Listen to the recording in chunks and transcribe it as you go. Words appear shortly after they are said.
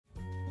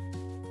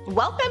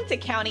Welcome to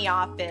County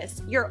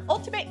Office, your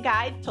ultimate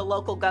guide to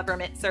local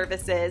government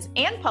services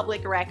and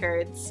public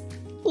records.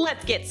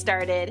 Let's get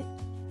started.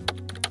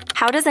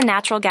 How does a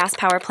natural gas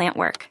power plant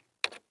work?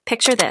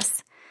 Picture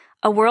this,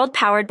 a world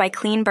powered by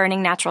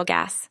clean-burning natural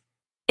gas.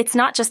 It's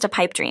not just a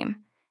pipe dream.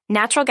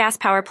 Natural gas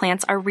power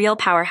plants are real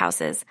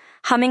powerhouses,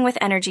 humming with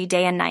energy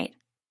day and night.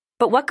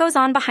 But what goes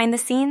on behind the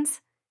scenes?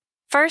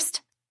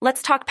 First,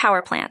 let's talk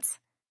power plants.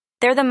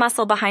 They're the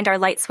muscle behind our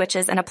light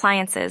switches and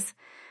appliances.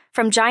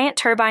 From giant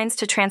turbines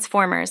to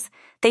transformers,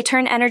 they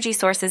turn energy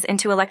sources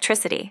into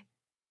electricity.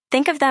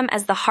 Think of them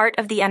as the heart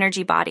of the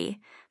energy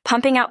body,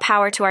 pumping out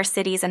power to our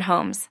cities and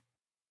homes.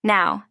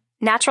 Now,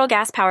 natural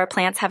gas power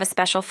plants have a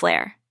special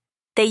flair.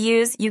 They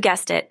use, you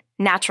guessed it,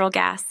 natural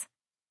gas.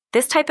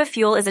 This type of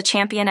fuel is a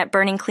champion at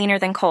burning cleaner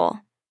than coal.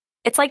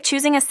 It's like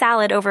choosing a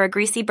salad over a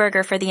greasy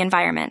burger for the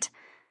environment.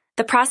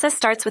 The process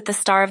starts with the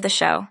star of the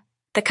show,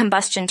 the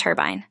combustion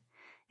turbine.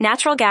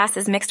 Natural gas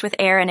is mixed with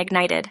air and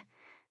ignited.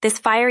 This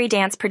fiery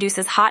dance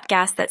produces hot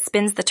gas that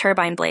spins the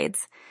turbine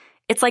blades.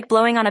 It's like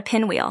blowing on a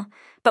pinwheel,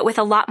 but with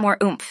a lot more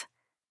oomph.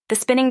 The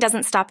spinning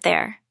doesn't stop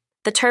there.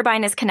 The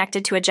turbine is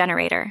connected to a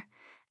generator.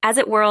 As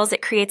it whirls,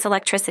 it creates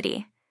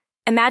electricity.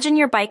 Imagine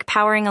your bike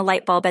powering a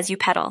light bulb as you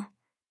pedal.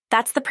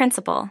 That's the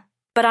principle,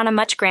 but on a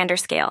much grander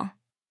scale.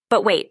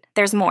 But wait,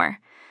 there's more.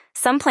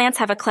 Some plants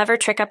have a clever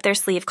trick up their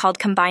sleeve called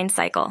combined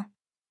cycle.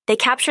 They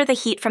capture the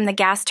heat from the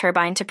gas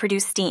turbine to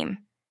produce steam.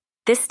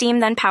 This steam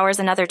then powers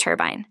another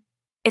turbine.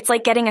 It's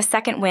like getting a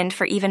second wind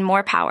for even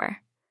more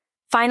power.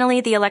 Finally,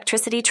 the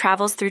electricity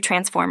travels through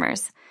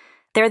transformers.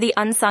 They're the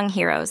unsung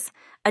heroes,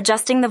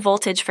 adjusting the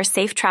voltage for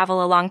safe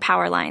travel along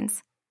power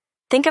lines.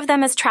 Think of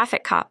them as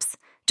traffic cops,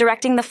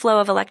 directing the flow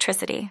of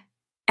electricity.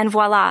 And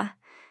voila,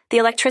 the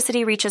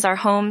electricity reaches our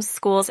homes,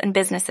 schools, and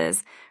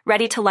businesses,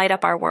 ready to light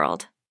up our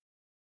world.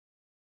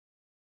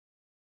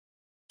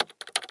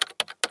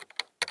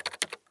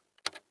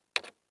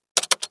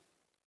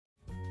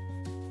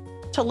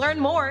 To learn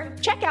more,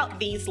 check out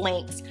these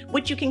links,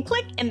 which you can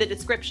click in the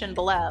description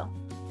below.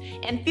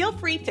 And feel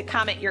free to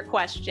comment your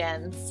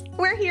questions.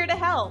 We're here to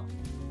help.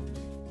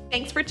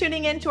 Thanks for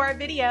tuning in to our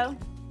video.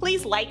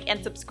 Please like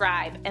and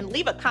subscribe and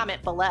leave a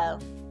comment below.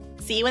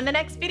 See you in the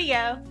next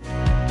video.